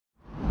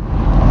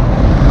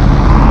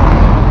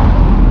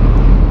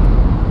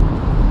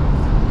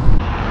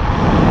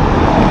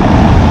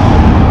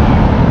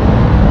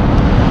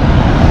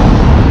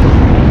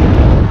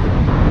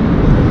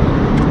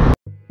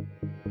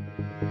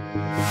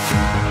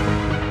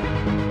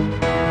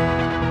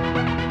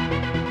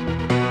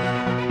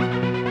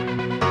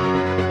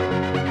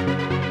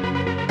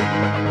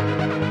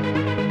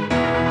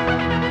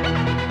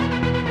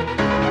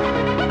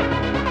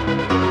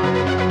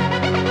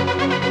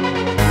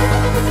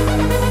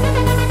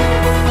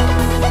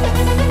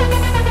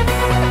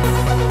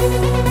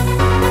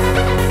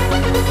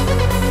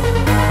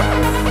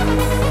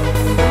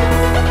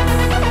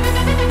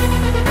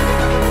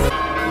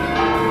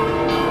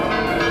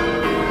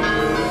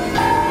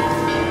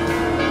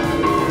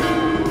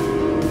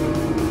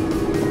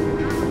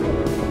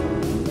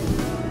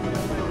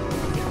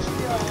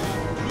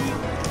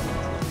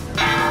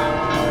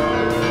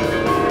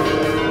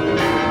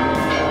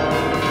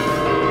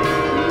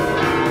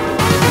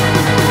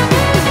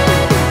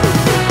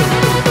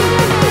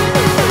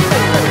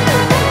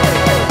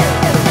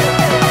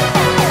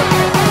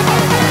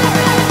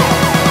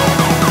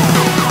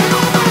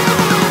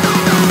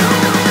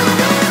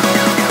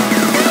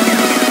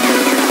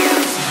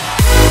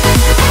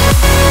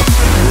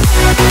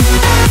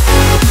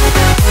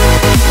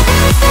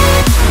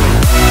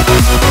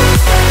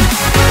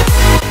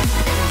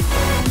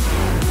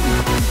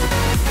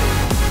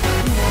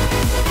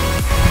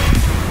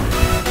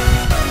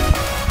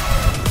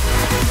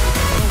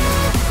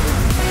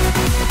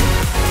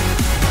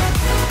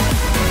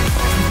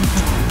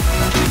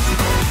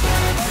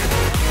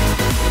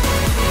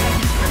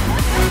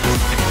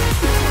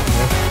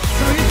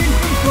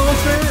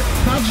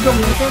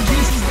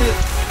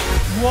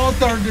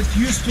that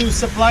used to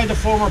supply the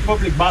former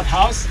public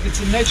bathhouse. It's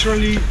a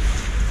naturally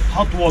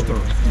hot water.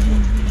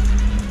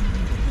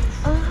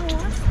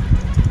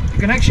 You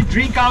can actually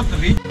drink out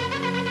of it.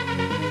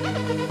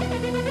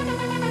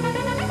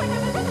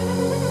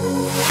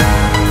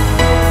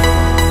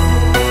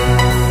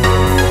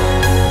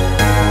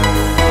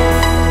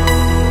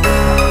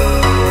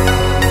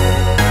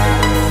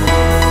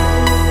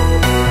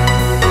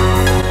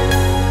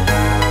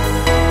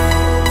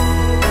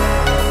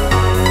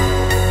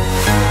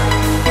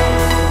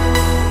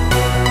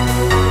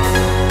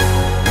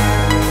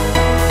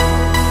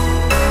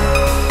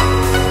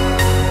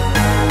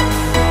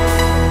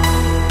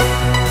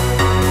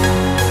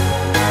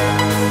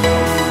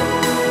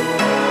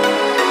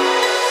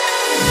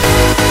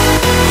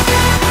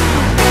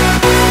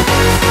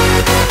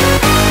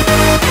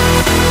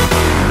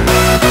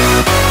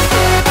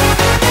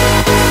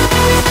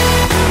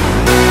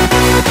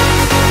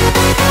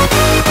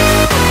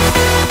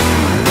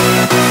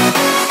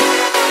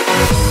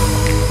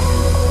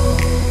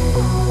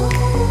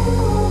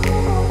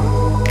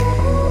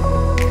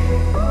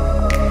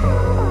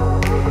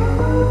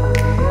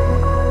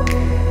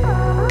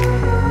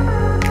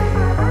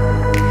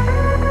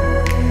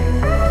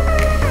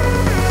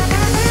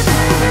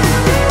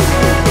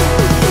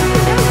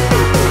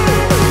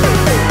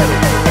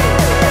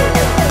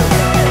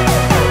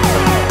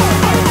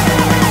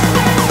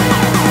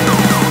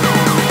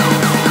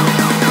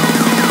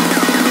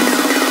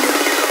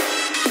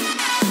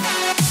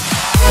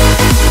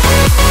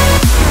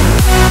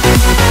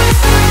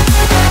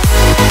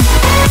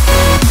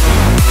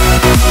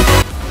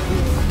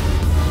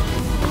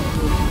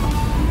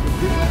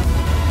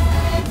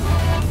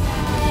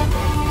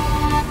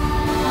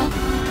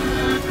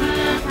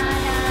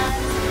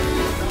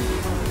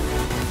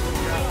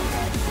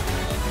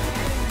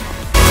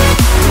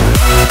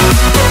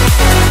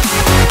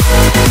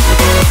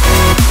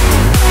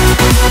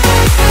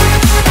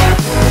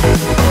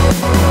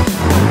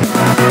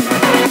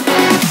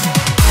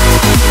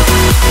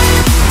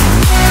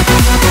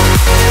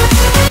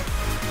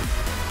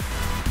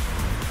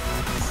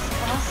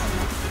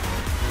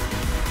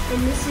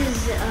 And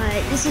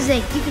this is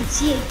like, you can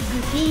see a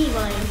graffiti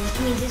line, which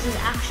means this was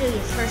actually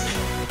a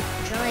person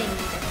drawing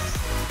this.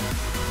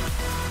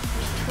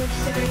 There's Toy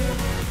Story,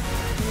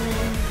 and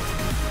then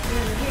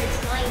over here it's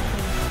Lion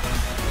King.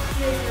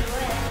 Here's the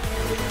way,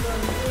 and we go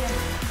over here.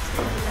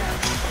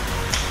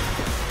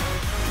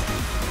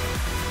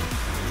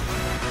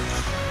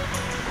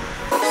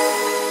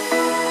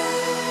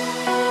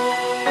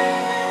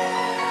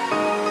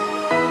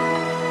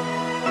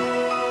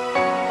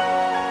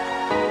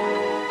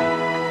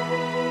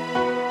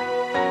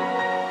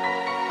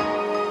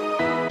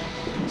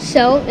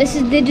 So this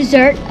is the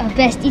dessert of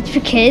Best Eats for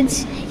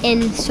Kids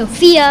in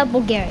Sofia,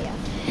 Bulgaria.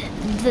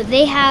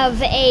 They have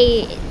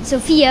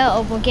Sofia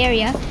of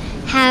Bulgaria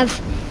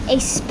have a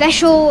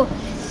special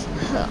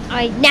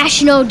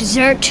national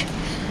dessert,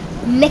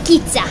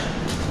 mekitsa.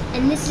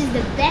 And this is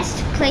the best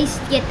place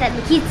to get that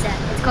mekitsa.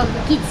 It's called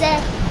mekitsa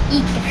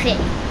e cafe.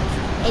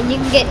 And you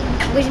can get,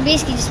 which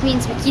basically just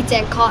means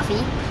mekitsa and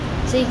coffee.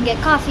 So you can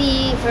get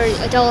coffee for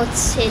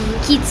adults and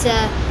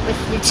mekitsa with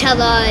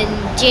Nutella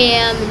and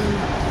jam and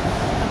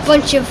a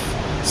bunch of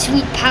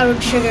sweet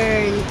powdered sugar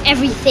and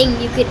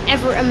everything you could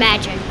ever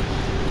imagine.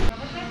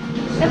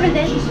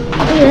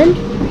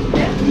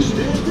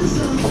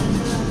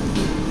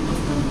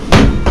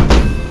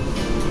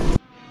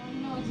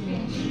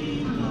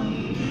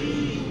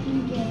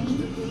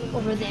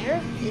 Over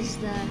there is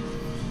the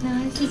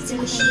pizza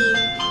machine.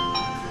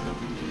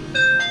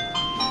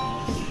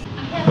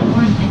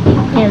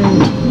 And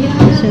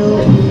so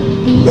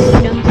these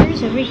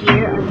numbers over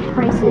here are the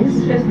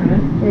prices,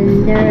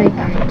 and they're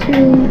like 2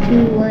 to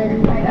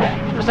 1,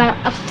 about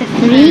up to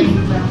 3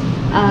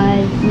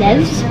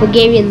 levs,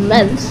 Bulgarian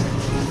levs.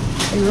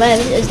 And lev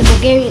is the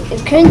Bulgarian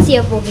currency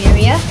of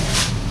Bulgaria,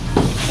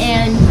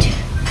 and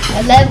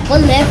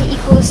one lev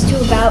equals to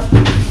about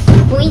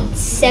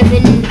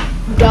 $0.7.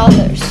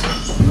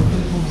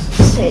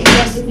 So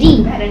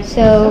USD.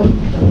 So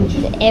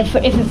if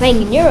you're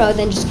paying in euro,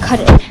 then just cut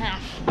it in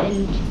half,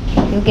 and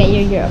you'll get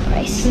your euro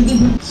price.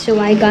 So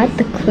I got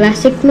the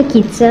classic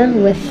mekitsa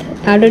with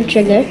powdered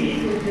sugar,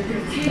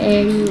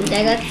 and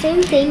I got the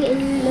same thing,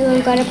 and then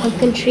I got a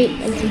pumpkin treat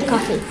and some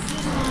coffee.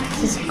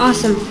 This is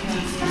awesome.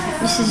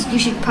 You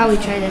should probably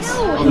try this.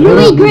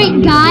 Really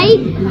great, Guy.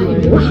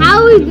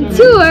 How was the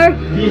tour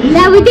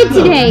that we did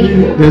today?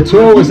 The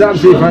tour was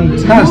absolutely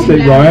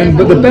fantastic, Ryan,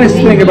 but the best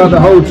thing about the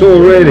whole tour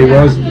really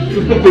was,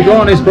 to be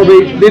honest,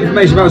 probably the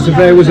information about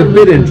Sofia was a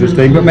bit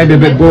interesting, but maybe a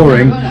bit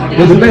boring.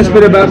 But the best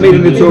bit about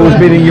meeting the tour was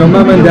meeting your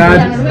mum and dad,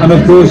 and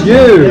of course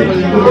you.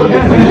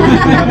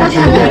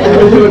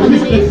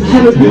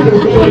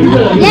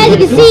 Yeah, as you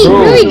can see,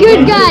 really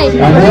good guy.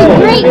 Really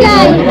great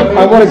guy.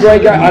 And what a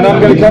great guy. And I'm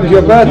going to come to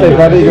your birthday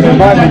party you're going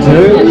to invite me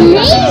to.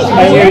 Amazing.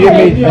 And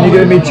you're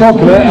giving me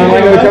chocolate, and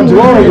I'm going to come to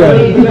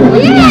Oregon.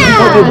 Yeah.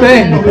 What do you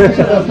think?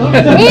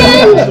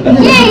 And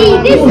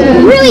yay, this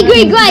really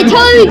great guy.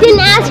 Tell him we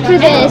didn't ask for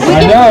this.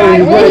 I know,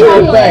 he's very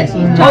good, thanks.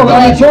 Oh,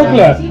 and the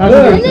chocolate. Look.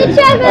 And the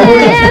chocolate.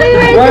 Happy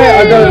birthday. Right,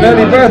 I got an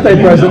early birthday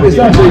present. It's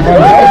absolutely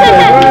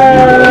fantastic.